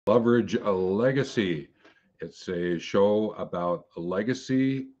Leverage a Legacy. It's a show about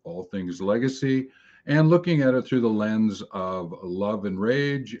legacy, all things legacy, and looking at it through the lens of love and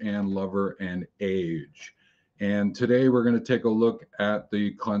rage and lover and age. And today we're going to take a look at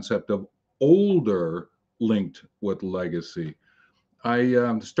the concept of older linked with legacy.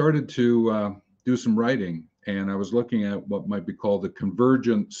 I started to do some writing, and I was looking at what might be called the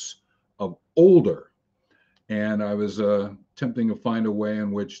convergence of older, and I was attempting to find a way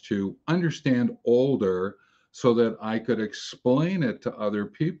in which to understand older so that I could explain it to other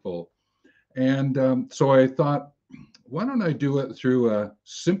people. And so I thought, why don't I do it through a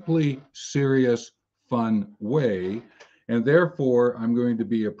simply serious, fun way? And therefore, I'm going to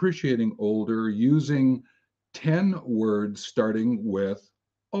be appreciating older using 10 words starting with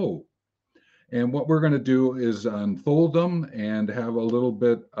O. And what we're going to do is unfold them and have a little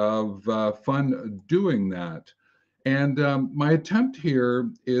bit of fun doing that. And my attempt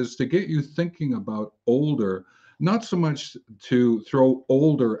here is to get you thinking about older, not so much to throw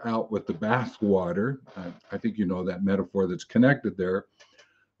older out with the bathwater. I think you know that metaphor that's connected there,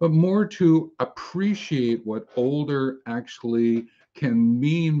 but more to appreciate what older actually can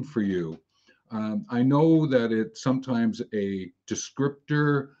mean for you. I know that it's sometimes a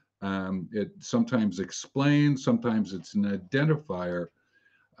descriptor, it sometimes explains, sometimes it's an identifier.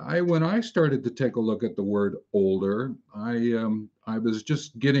 When I started to take a look at the word older, I was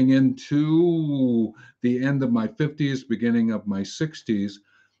just getting into the end of my 50s, beginning of my 60s,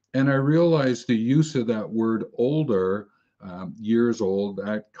 and I realized the use of that word older, years old,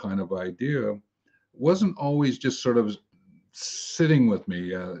 that kind of idea, wasn't always just sort of sitting with me.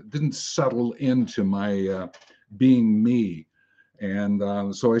 Didn't settle into my being me. And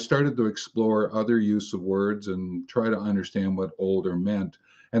so I started to explore other use of words and try to understand what older meant.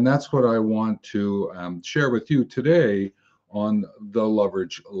 And that's what I want to share with you today on the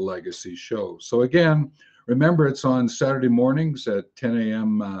Leverage Legacy Show. So, again, remember it's on Saturday mornings at 10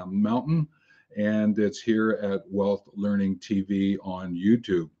 a.m. Mountain, and it's here at Wealth Learning TV on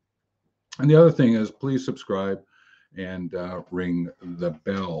YouTube. And the other thing is, please subscribe and ring the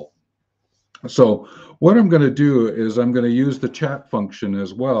bell. So what I'm going to do is I'm going to use the chat function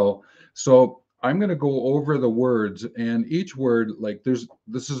as well. So I'm going to go over the words, and each word, like this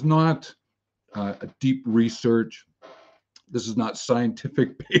is not a deep research. This is not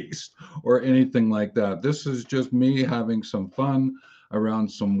scientific based or anything like that. This is just me having some fun around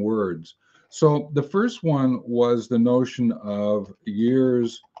some words. So the first one was the notion of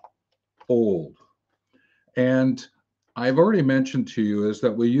years old. And I've already mentioned to you is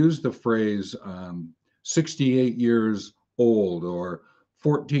that we use the phrase 68 years old or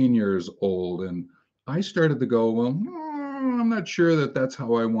 14 years old. And I started to go, well, I'm not sure that that's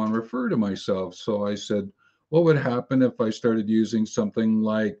how I want to refer to myself. So I said, what would happen if I started using something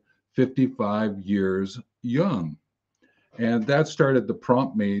like 55 years young? And that started to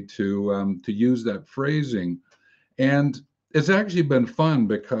prompt me to use that phrasing. And it's actually been fun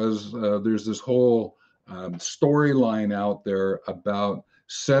because there's this whole storyline out there about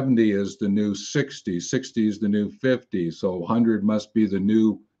 70 is the new 60, 60 is the new 50. So 100 must be the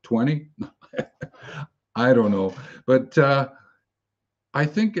new 20. I don't know. But I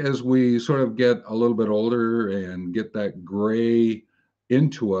think as we sort of get a little bit older and get that gray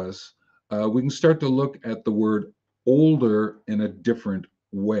into us, we can start to look at the word older in a different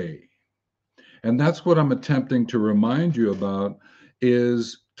way. And that's what I'm attempting to remind you about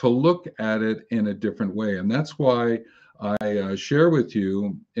is to look at it in a different way. And that's why I share with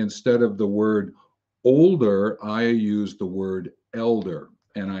you, instead of the word older, I use the word elder.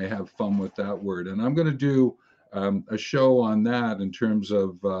 And I have fun with that word. And I'm going to do a show on that in terms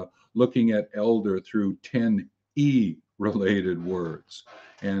of looking at elder through 10E related words.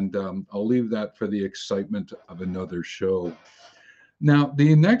 And I'll leave that for the excitement of another show. Now,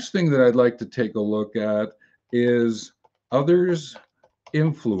 the next thing that I'd like to take a look at is others'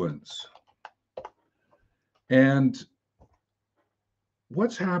 influence. And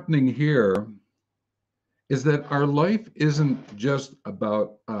what's happening here is that our life isn't just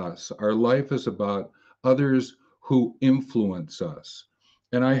about us. Our life is about others who influence us.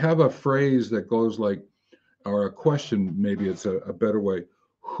 And I have a phrase that goes like, or a question, maybe it's a better way,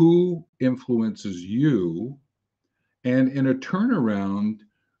 who influences you? And in a turnaround,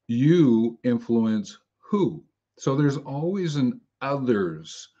 you influence who. So there's always an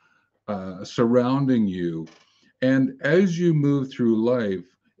others surrounding you. And as you move through life,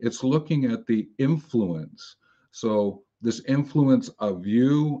 it's looking at the influence. So this influence of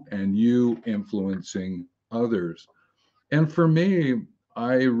you and you influencing others. And for me,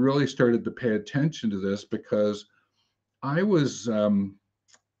 I really started to pay attention to this because I was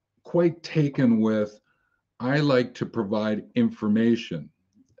quite taken with, I like to provide information.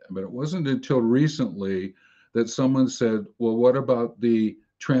 But it wasn't until recently that someone said, well, what about the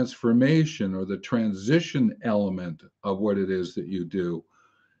transformation or the transition element of what it is that you do?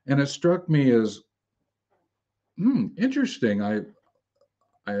 And it struck me as, interesting. I,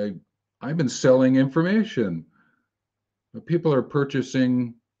 I've been selling information. People are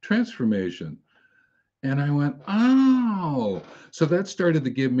purchasing transformation. And I went, oh, so that started to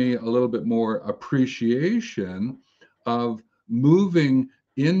give me a little bit more appreciation of moving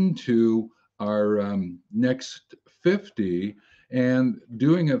into our next 50 and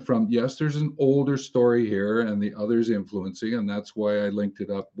doing it from, yes, there's an older story here and the others influencing, and that's why I linked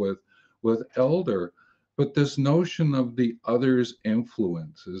it up with elder. But this notion of the others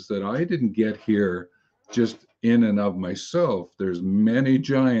influence is that I didn't get here just in and of myself. There's many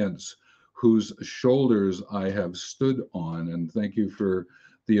giants whose shoulders I have stood on. And thank you for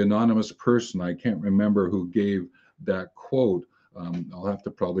the anonymous person. I can't remember who gave that quote. I'll have to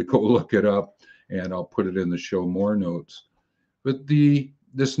probably go look it up and I'll put it in the show more notes. But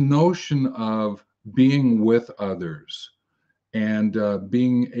this notion of being with others and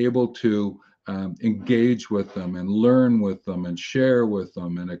being able to engage with them and learn with them and share with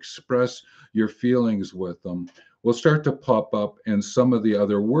them and express your feelings with them will start to pop up in some of the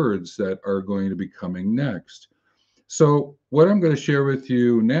other words that are going to be coming next. So what I'm going to share with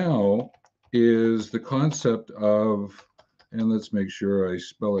you now is the concept of, and let's make sure I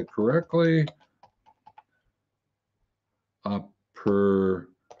spell it correctly, opportunities.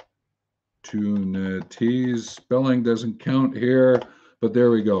 Spelling doesn't count here, but there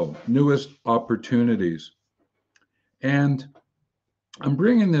we go. Newest opportunities. And I'm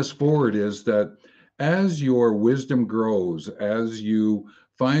bringing this forward is that as your wisdom grows, as you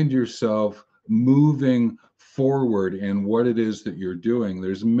find yourself moving forward in what it is that you're doing,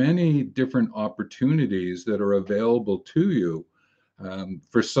 there's many different opportunities that are available to you.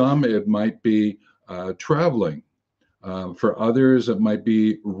 For some, it might be traveling. For others, it might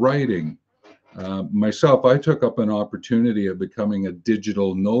be writing. Myself, I took up an opportunity of becoming a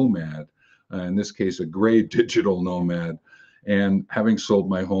digital nomad, in this case, a gray digital nomad, and having sold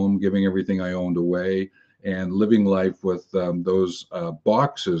my home, giving everything I owned away, and living life with those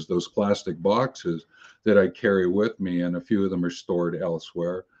boxes, those plastic boxes that I carry with me, and a few of them are stored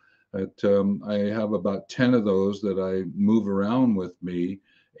elsewhere. But I have about 10 of those that I move around with me,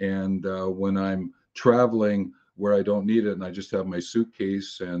 and when I'm traveling where I don't need it and I just have my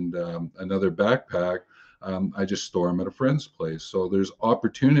suitcase and another backpack, I just store them at a friend's place. So there's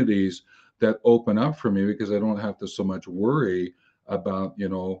opportunities that open up for me because I don't have to so much worry about,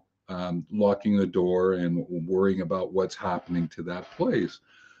 locking the door and worrying about what's happening to that place.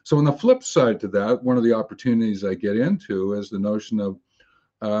 So on the flip side to that, one of the opportunities I get into is the notion of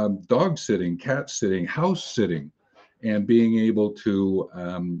dog sitting, cat sitting, house sitting, and being able to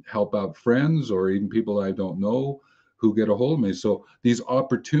help out friends or even people I don't know who get a hold of me. So these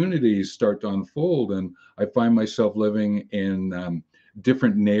opportunities start to unfold, and I find myself living in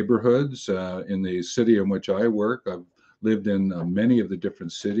different neighborhoods in the city in which I work. I've lived in many of the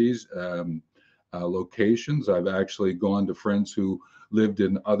different cities, locations. I've actually gone to friends who lived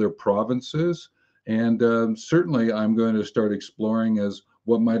in other provinces. And certainly I'm going to start exploring as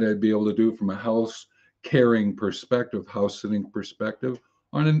what might I be able to do from a house caring perspective, house sitting perspective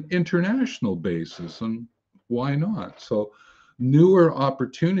on an international basis. And why not? So newer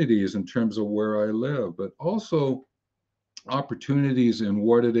opportunities in terms of where I live, but also opportunities in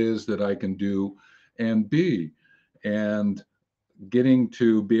what it is that I can do and be. And getting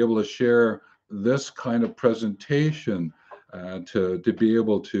to be able to share this kind of presentation, to be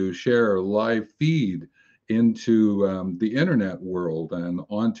able to share a live feed into the internet world and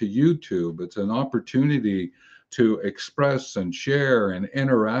onto YouTube. It's an opportunity to express and share and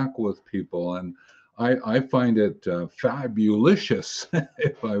interact with people. And I find it fabulous,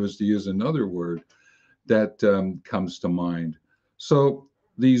 if I was to use another word, that comes to mind. So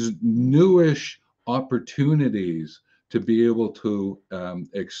these newish opportunities to be able to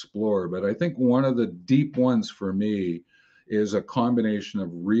explore. But I think one of the deep ones for me is a combination of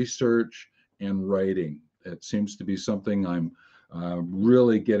research and writing. It seems to be something I'm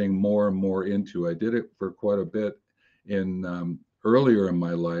really getting more and more into. I did it for quite a bit in earlier in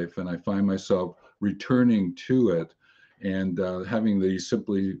my life, and I find myself returning to it and having these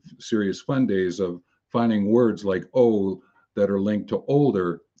simply serious fun days of finding words like "oh" that are linked to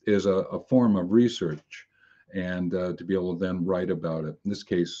older is a form of research, and to be able to then write about it, in this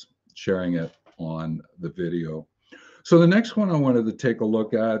case, sharing it on the video. So the next one I wanted to take a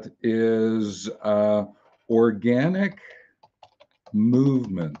look at is organic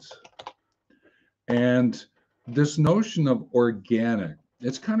movement. And this notion of organic,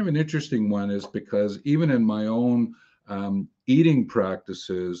 it's kind of an interesting one, is because even in my own eating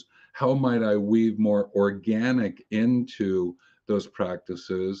practices, how might I weave more organic into those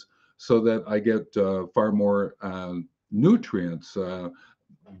practices so that I get far more nutrients,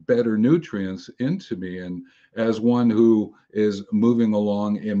 better nutrients into me? And as one who is moving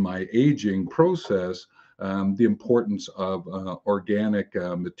along in my aging process, the importance of organic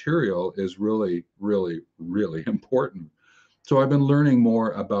material is really, really, really important. So I've been learning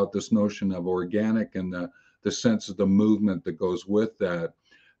more about this notion of organic and the sense of the movement that goes with that.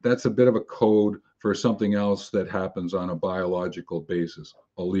 That's a bit of a code for something else that happens on a biological basis.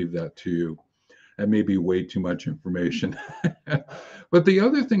 I'll leave that to you. That may be way too much information. But the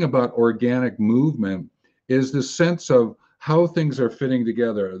other thing about organic movement is the sense of how things are fitting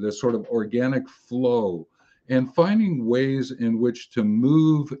together, this sort of organic flow, and finding ways in which to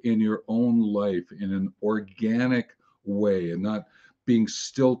move in your own life in an organic way and not being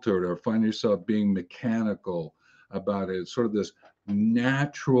stilted or find yourself being mechanical about it. It's sort of this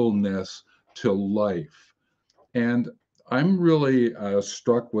naturalness to life. And I'm really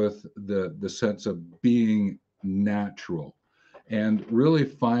struck with the sense of being natural and really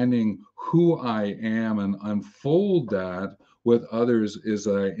finding who I am and unfold that with others as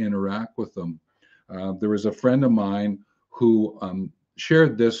I interact with them. There was a friend of mine who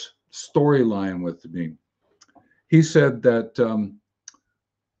shared this storyline with me. He said that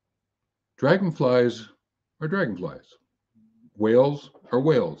dragonflies are dragonflies, whales are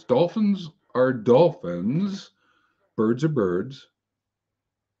whales, dolphins are dolphins, birds are birds,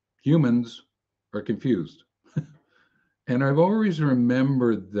 humans are confused. And I've always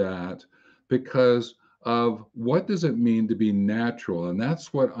remembered that because of what does it mean to be natural? And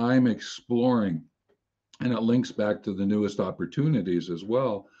that's what I'm exploring. And it links back to the newest opportunities as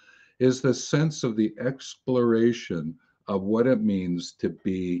well, is the sense of the exploration of what it means to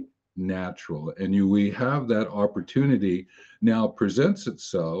be natural. And we have that opportunity now presents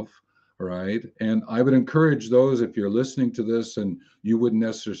itself, right? And I would encourage those, if you're listening to this and you wouldn't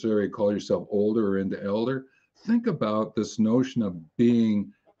necessarily call yourself older or into elder, think about this notion of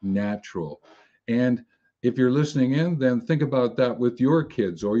being natural. And if you're listening in, then think about that with your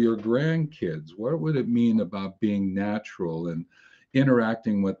kids or your grandkids. What would it mean about being natural and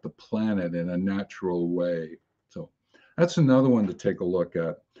interacting with the planet in a natural way? So that's another one to take a look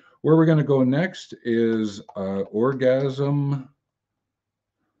at. Where we're going to go next is orgasm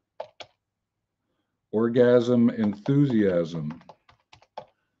enthusiasm.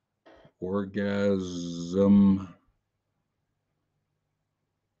 Orgasm.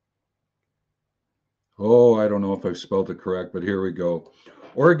 Oh, I don't know if I've spelled it correct, but here we go.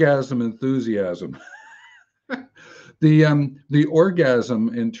 Orgasm enthusiasm. The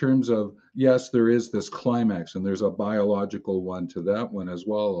orgasm, in terms of, yes, there is this climax, and there's a biological one to that one as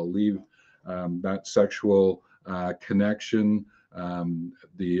well. I'll leave that sexual connection,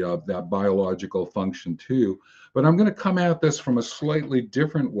 that biological function too. But I'm going to come at this from a slightly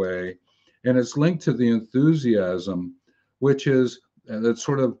different way, and it's linked to the enthusiasm, which is that's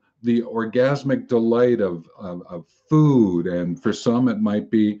sort of the orgasmic delight of food, and for some it might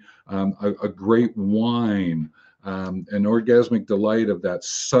be a great wine, an orgasmic delight of that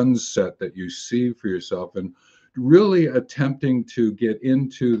sunset that you see for yourself, and really attempting to get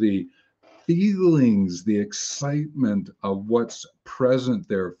into the feelings, the excitement of what's present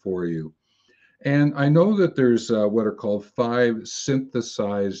there for you. And I know that there's what are called 5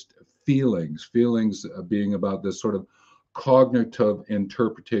 synthesized feelings, feelings being about this sort of cognitive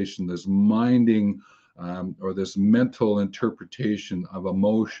interpretation, this minding or this mental interpretation of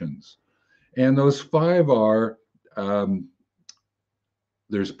emotions. And those 5 are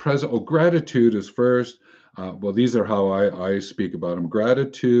there's present, gratitude is first. Well, these are how I speak about them: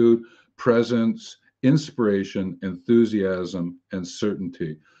 gratitude, presence, inspiration, enthusiasm, and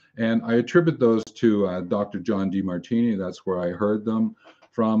certainty. And I attribute those to Dr. John Demartini. That's where I heard them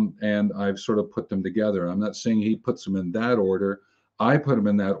from, and I've sort of put them together. I'm not saying he puts them in that order. I put them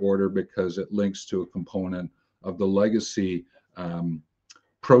in that order because it links to a component of the legacy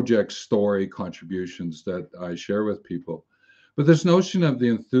project story contributions that I share with people. But this notion of the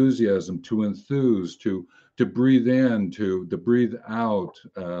enthusiasm, to enthuse, to breathe in, to breathe out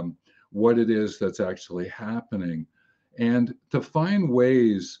what it is that's actually happening, and to find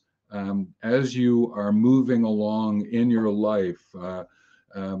ways as you are moving along in your life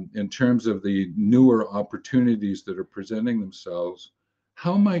in terms of the newer opportunities that are presenting themselves,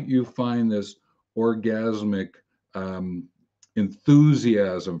 how might you find this orgasmic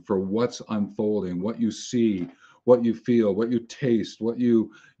enthusiasm for what's unfolding, what you see, what you feel, what you taste, what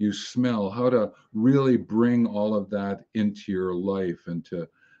you smell, how to really bring all of that into your life, and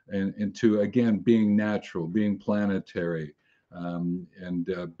into again being natural, being planetary, and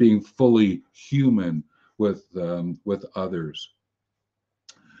being fully human with others.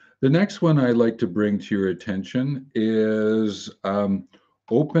 The next one I'd like to bring to your attention is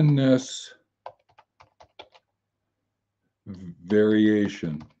openness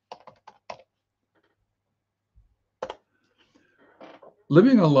variation.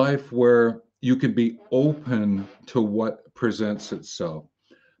 Living a life where you can be open to what presents itself.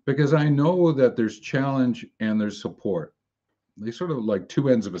 Because I know that there's challenge and there's support. They sort of like two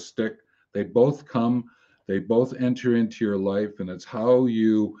ends of a stick. They both come, they both enter into your life, and it's how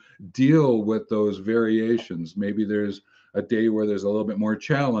you deal with those variations. Maybe there's a day where there's a little bit more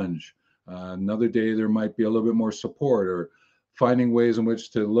challenge. Another day there might be a little bit more support, or finding ways in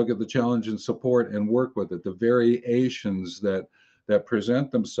which to look at the challenge and support and work with it. The variations that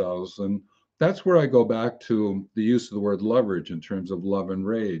present themselves, and that's where I go back to the use of the word leverage in terms of love and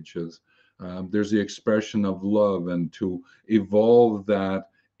rage. Is there's the expression of love, and to evolve that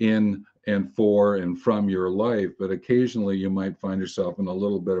in and for and from your life. But occasionally you might find yourself in a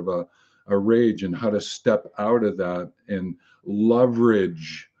little bit of a rage, and how to step out of that and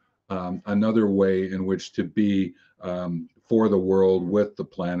leverage another way in which to be for the world, with the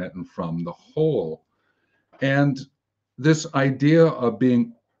planet, and from the whole. And this idea of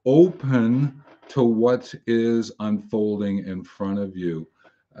being open to what is unfolding in front of you.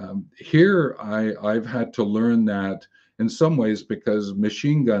 Here, I've had to learn that in some ways because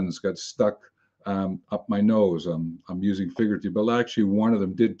machine guns got stuck up my nose. I'm using figurative, but actually one of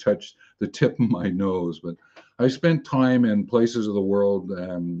them did touch the tip of my nose. But I spent time in places of the world,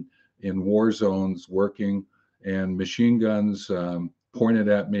 in war zones working, and machine guns pointed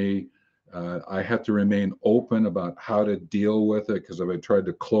at me. I had to remain open about how to deal with it, because if I tried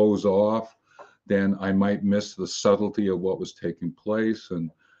to close off, then I might miss the subtlety of what was taking place. And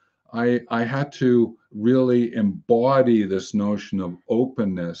I had to really embody this notion of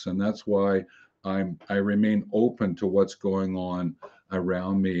openness, and that's why I remain open to what's going on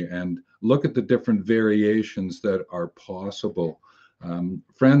around me, and look at the different variations that are possible.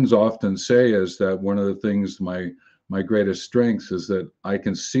 Friends often say is that one of the things my greatest strengths is that I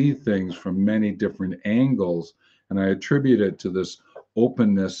can see things from many different angles, and I attribute it to this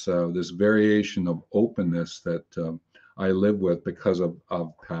openness, this variation of openness that I live with because of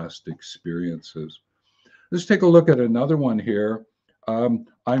past experiences. Let's take a look at another one here. I'm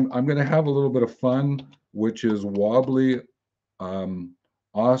going to have a little bit of fun, which is wobbly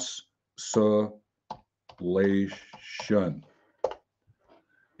oscillation.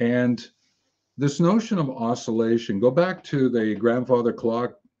 And this notion of oscillation, go back to the grandmother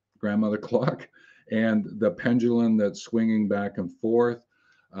clock, and the pendulum that's swinging back and forth.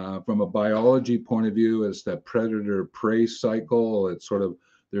 From a biology point of view, it's that predator-prey cycle. It's sort of,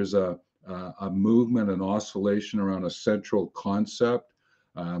 there's a movement, an oscillation around a central concept.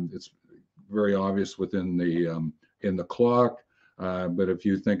 It's very obvious within the in the clock, but if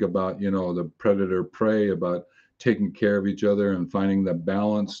you think about, the predator-prey, about taking care of each other and finding the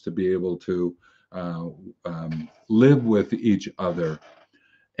balance to be able to live with each other.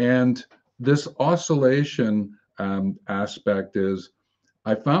 And this oscillation aspect is,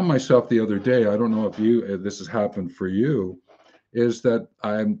 I found myself the other day, I don't know if this has happened for you, is that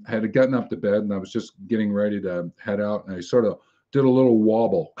I had gotten up to bed and I was just getting ready to head out, and I sort of did a little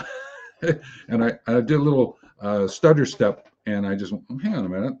wobble and I did a little stutter step, and I just went, hang on a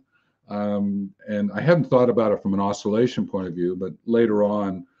minute. And I hadn't thought about it from an oscillation point of view, but later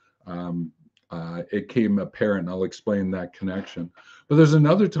on, it came apparent, and I'll explain that connection. But there's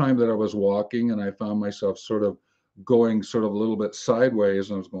another time that I was walking and I found myself sort of going sort of a little bit sideways,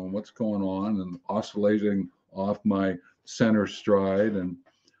 and I was going, what's going on? And oscillating off my center stride. And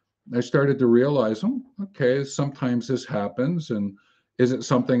I started to realize, oh, okay, sometimes this happens. And is it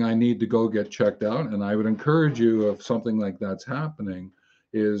something I need to go get checked out? And I would encourage you, if something like that's happening,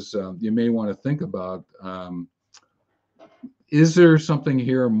 is you may want to think about, is there something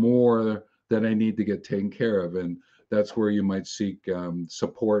here more that I need to get taken care of? And that's where you might seek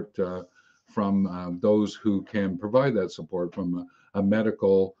support from those who can provide that support, from a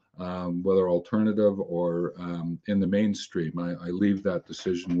medical, whether alternative or in the mainstream. I leave that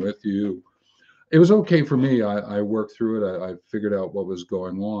decision with you. It was okay for me. I worked through it. I figured out what was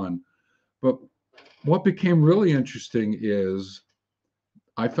going on. But what became really interesting is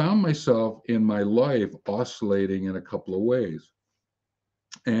I found myself in my life oscillating in a couple of ways.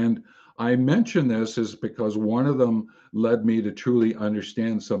 And I mention this is because one of them led me to truly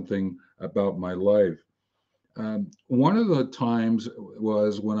understand something about my life. One of the times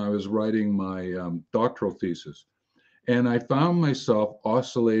was when I was writing my doctoral thesis, and I found myself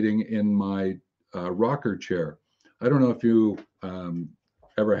oscillating in my rocker chair. I don't know if you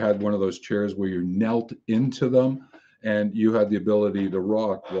ever had one of those chairs where you knelt into them and you had the ability to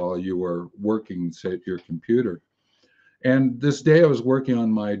rock while you were working, say, at your computer. And this day I was working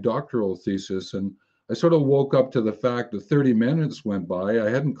on my doctoral thesis, and I sort of woke up to the fact that 30 minutes went by. I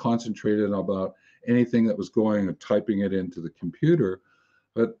hadn't concentrated about anything that was going and typing it into the computer,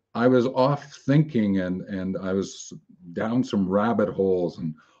 but I was off thinking, and I was down some rabbit holes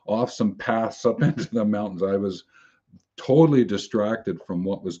and off some paths up into the mountains. I was totally distracted from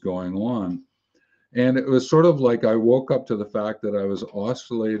what was going on. And it was sort of like I woke up to the fact that I was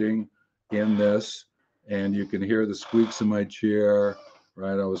oscillating in this, and you can hear the squeaks in my chair,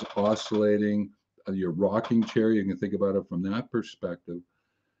 right? I was oscillating. Your rocking chair, you can think about it from that perspective.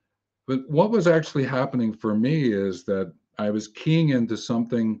 But what was actually happening for me is that I was keying into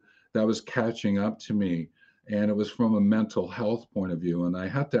something that was catching up to me, and it was from a mental health point of view. And I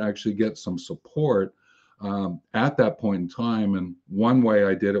had to actually get some support at that point in time. And one way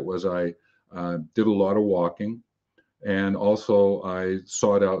I did it was I did a lot of walking, and also I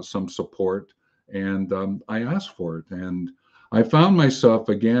sought out some support, and I asked for it. And I found myself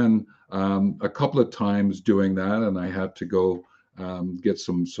again a couple of times doing that, and I had to go get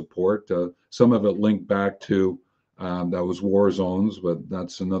some support. Some of it linked back to that was war zones, but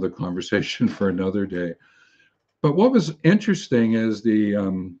that's another conversation for another day. But what was interesting is the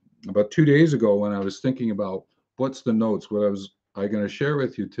about 2 days ago when I was thinking about what's the notes, what I going to share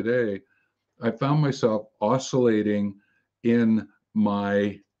with you today, I found myself oscillating in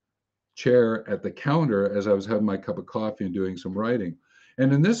my chair at the counter as I was having my cup of coffee and doing some writing.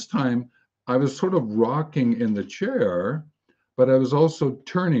 And in this time, I was sort of rocking in the chair, but I was also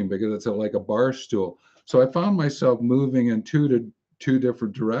turning because it's like a bar stool. So I found myself moving in two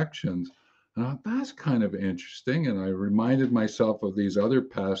different directions. And I thought, that's kind of interesting. And I reminded myself of these other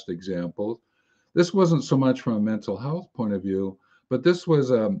past examples. This wasn't so much from a mental health point of view, but this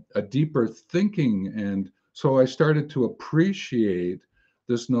was a deeper thinking. And so I started to appreciate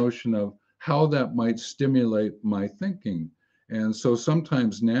this notion of how that might stimulate my thinking. And so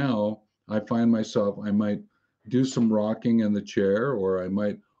sometimes now I find myself, I might do some rocking in the chair, or I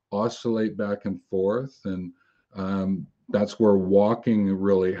might oscillate back and forth. And that's where walking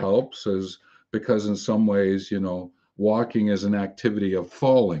really helps, is because in some ways, walking is an activity of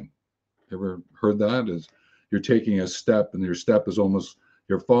falling. Ever heard that? Is you're taking a step, and your step is almost,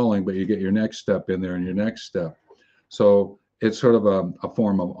 you're falling, but you get your next step in there and your next step. So it's sort of a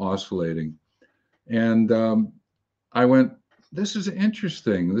form of oscillating. And I went, this is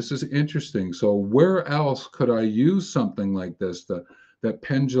interesting. This is interesting. So where else could I use something like this, that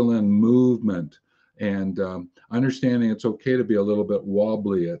pendulum movement, and understanding it's okay to be a little bit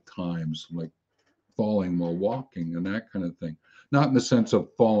wobbly at times, like falling while walking and that kind of thing. Not in the sense of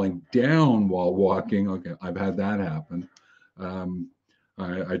falling down while walking. Okay, I've had that happen.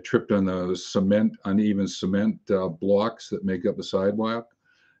 I tripped on those uneven cement blocks that make up the sidewalk,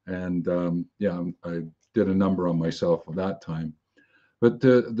 and yeah, I did a number on myself at that time. But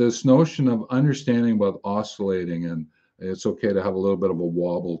this notion of understanding about oscillating, and it's okay to have a little bit of a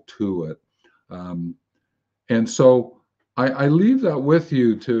wobble to it. And so I leave that with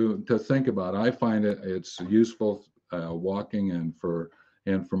you to think about. I find it's useful walking and for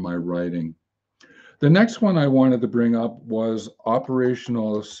my writing. The next one I wanted to bring up was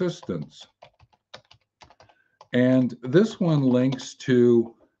operational assistance. And this one links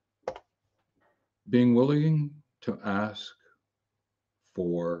to being willing to ask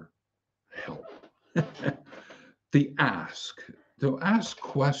for help. To ask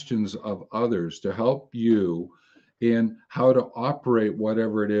questions of others to help you in how to operate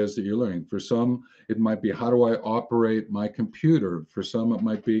whatever it is that you're learning. For some, it might be, how do I operate my computer? For some, it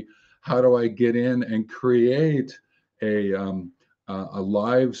might be, how do I get in and create a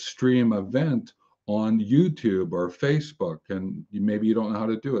live stream event on YouTube or Facebook? And maybe you don't know how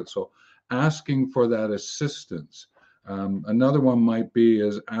to do it. So asking for that assistance. Another one might be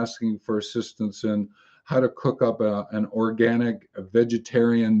is asking for assistance in how to cook up an organic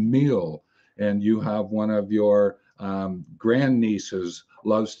vegetarian meal, and you have one of your grandnieces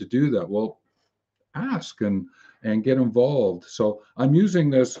loves to do that. Well, ask and get involved. So I'm using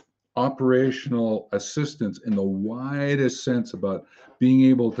this operational assistance in the widest sense about being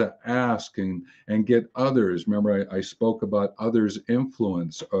able to ask and get others. Remember, I spoke about others'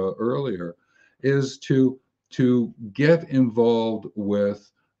 influence earlier, is to get involved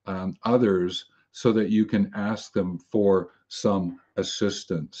with others so that you can ask them for some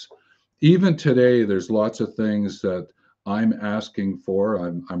assistance. even today, there's lots of things that I'm asking for.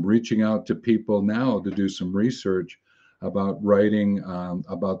 I'm reaching out to people now to do some research about writing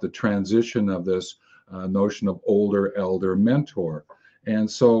about the transition of this notion of older, elder, mentor. And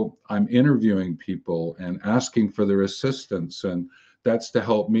so I'm interviewing people and asking for their assistance. And that's to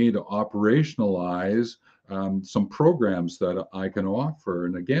help me to operationalize some programs that I can offer.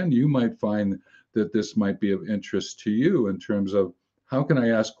 And again, you might find that this might be of interest to you in terms of how can I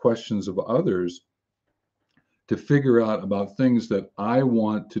ask questions of others to figure out about things that I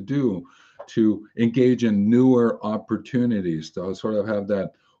want to do, to engage in newer opportunities, to sort of have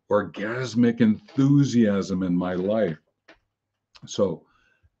that orgasmic enthusiasm in my life. So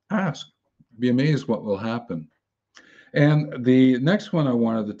ask, be amazed what will happen. And the next one I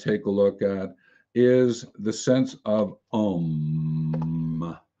wanted to take a look at is the sense of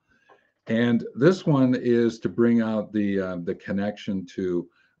And this one is to bring out the connection to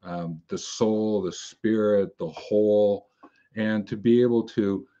the soul, the spirit, the whole, and to be able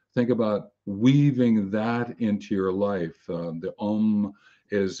to think about weaving that into your life. The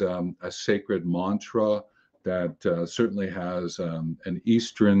is a sacred mantra that certainly has an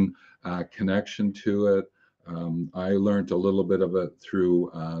Eastern connection to it. I learned a little bit of it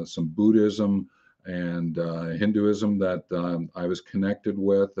through some Buddhism and Hinduism that I was connected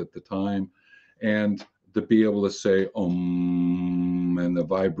with at the time. And to be able to say and the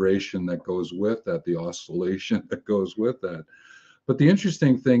vibration that goes with that, the oscillation that goes with that. But the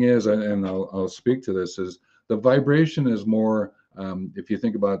interesting thing is, and I'll speak to this, is the vibration is more, if you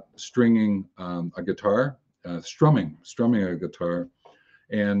think about stringing a guitar, strumming a guitar.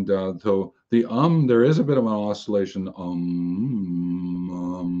 And so the there is a bit of an oscillation,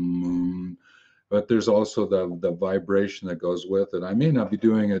 but there's also the vibration that goes with it. I may not be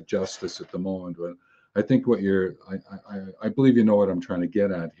doing it justice at the moment, but I think what I believe you know what I'm trying to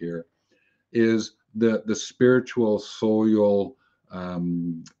get at here, is the spiritual, soul, a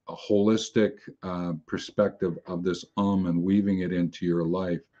holistic perspective of this and weaving it into your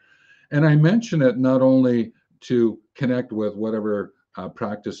life. And I mention it not only to connect with whatever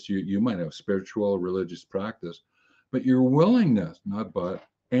practice you might have, spiritual, religious practice, but your willingness, not but,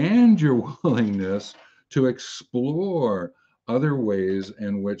 and your willingness to explore other ways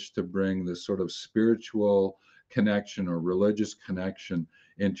in which to bring this sort of spiritual connection or religious connection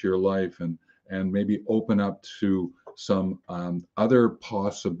into your life, and maybe open up to some other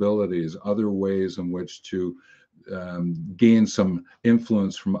possibilities, other ways in which to gain some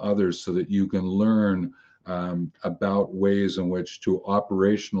influence from others so that you can learn about ways in which to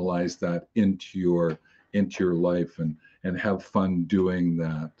operationalize that into your life and have fun doing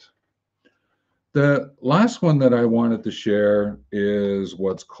that. The last one that I wanted to share is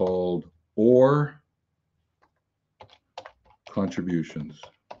what's called OAR contributions.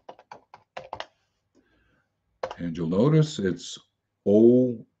 And you'll notice it's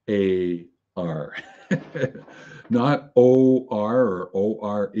OAR, not OR or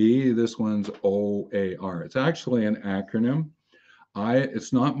ORE. This one's OAR. It's actually an acronym.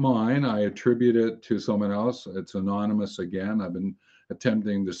 It's not mine. I attribute it to someone else. It's anonymous again. I've been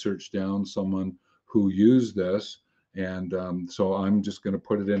attempting to search down someone who used this. And so I'm just going to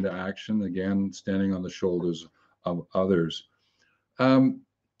put it into action again, standing on the shoulders of others.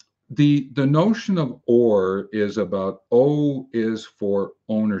 The notion of OR is about O is for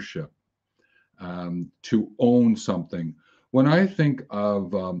ownership, to own something. When I think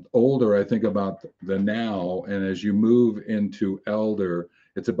of older, I think about the now, and as you move into elder,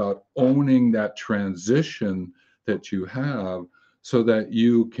 it's about owning that transition that you have so that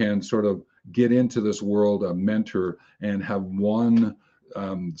you can sort of get into this world of mentor and have won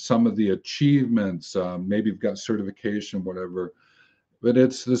some of the achievements. Maybe you've got certification, whatever. But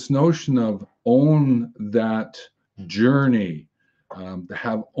it's this notion of own that journey, to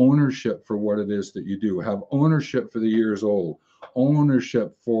have ownership for what it is that you do, have ownership for the years old,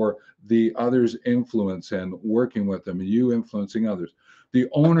 ownership for the others' influence and working with them, and you influencing others, the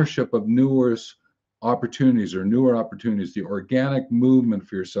ownership of newer opportunities, the organic movement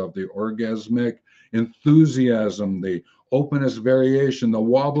for yourself, the orgasmic enthusiasm, the openness variation, the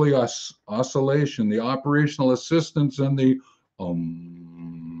wobbly oscillation, the operational assistance, and the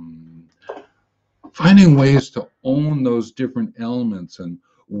finding ways to own those different elements and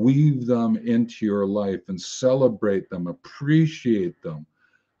weave them into your life and celebrate them, appreciate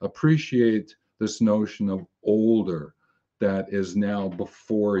this notion of older that is now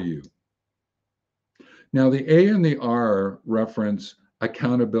before you. Now, the A and the R reference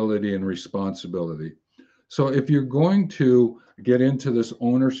accountability and responsibility. So if you're going to get into this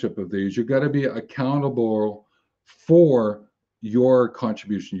ownership of these, you've got to be accountable for your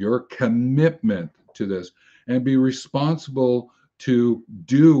contribution, your commitment to this, and be responsible to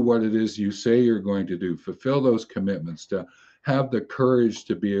do what it is you say you're going to do, fulfill those commitments, to have the courage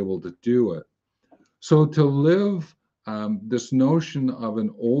to be able to do it. So to live this notion of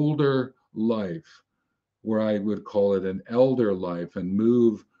an older life, where I would call it an elder life, and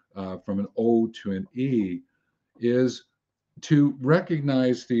move from an O to an E, is to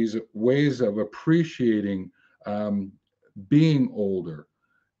recognize these ways of appreciating being older,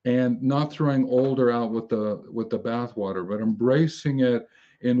 and not throwing older out with the bathwater, but embracing it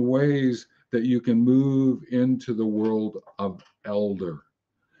in ways that you can move into the world of elder.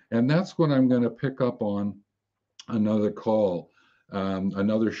 And that's what I'm going to pick up on another call,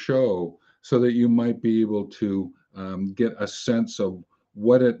 another show, so that you might be able to get a sense of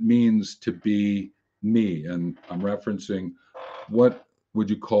what it means to be me. And I'm referencing, what would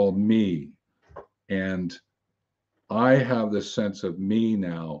you call me? And I have this sense of me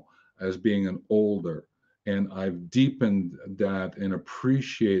now as being an older, and I've deepened that and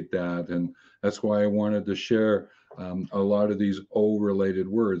appreciate that. And that's why I wanted to share a lot of these O related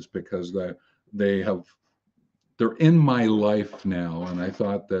words, because they have, they're in my life now. And I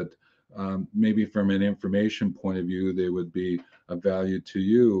thought that maybe from an information point of view, they would be of value to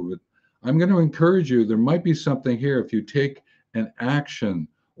you. But I'm going to encourage you, there might be something here if you take an action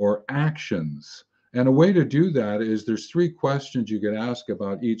or actions. And a way to do that is, there's 3 questions you could ask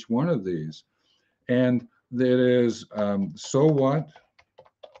about each one of these. And that is, so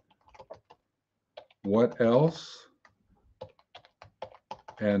what else,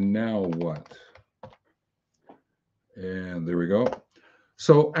 and now what? And there we go.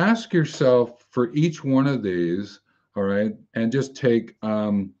 So ask yourself for each one of these, all right, and just take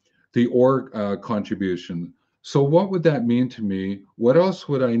the OR contribution. So what would that mean to me? What else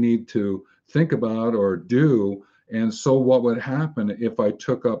would I need to think about or do? And so what would happen if I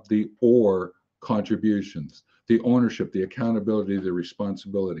took up the OR contributions, the ownership, the accountability, the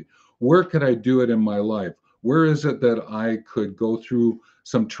responsibility? Where could I do it in my life? Where is it that I could go through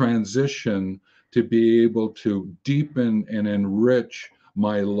some transition to be able to deepen and enrich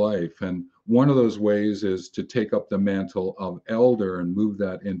my life? And one of those ways is to take up the mantle of elder and move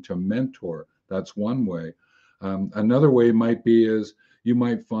that into mentor. That's one way. Another way might be is, you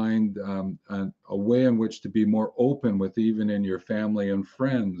might find a way in which to be more open with, even in your family and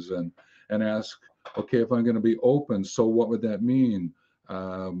friends, and ask, okay, if I'm going to be open, so what would that mean?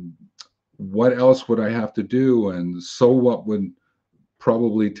 What else would I have to do? And so what would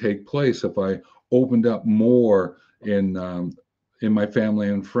probably take place if I opened up more in my family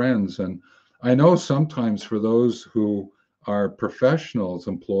and friends? And I know sometimes for those who are professionals,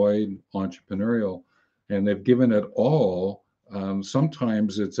 employed, entrepreneurial, and they've given it all,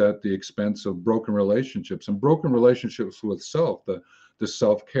 sometimes it's at the expense of broken relationships, and broken relationships with self, the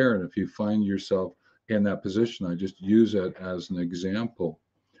self-care. And if you find yourself in that position, I just use it as an example.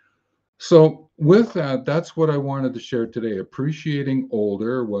 So with that, that's what I wanted to share today. Appreciating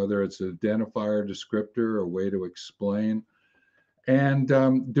older, whether it's an identifier, descriptor, a way to explain, and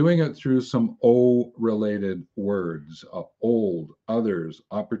doing it through some O-related words: old, others,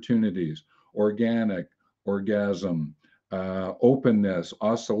 opportunities, organic, orgasm, openness,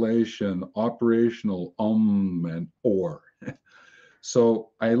 oscillation, operational, and or. So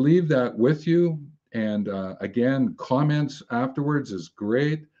I leave that with you. And again, comments afterwards is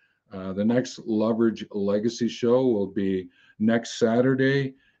great. The next Leverage Legacy show will be next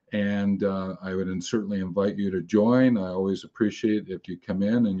Saturday, and I would certainly invite you to join. I always appreciate if you come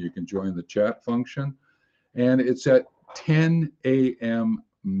in and you can join the chat function. And it's at 10 a.m.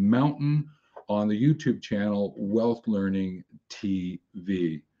 Mountain on the YouTube channel Wealth Learning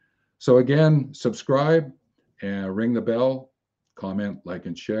TV. So again, subscribe and ring the bell, comment, like,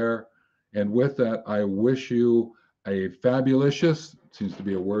 and share. And with that, I wish you a fabulous, seems to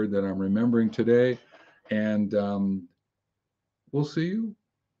be a word that I'm remembering today. And we'll see you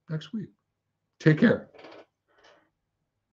next week. Take care.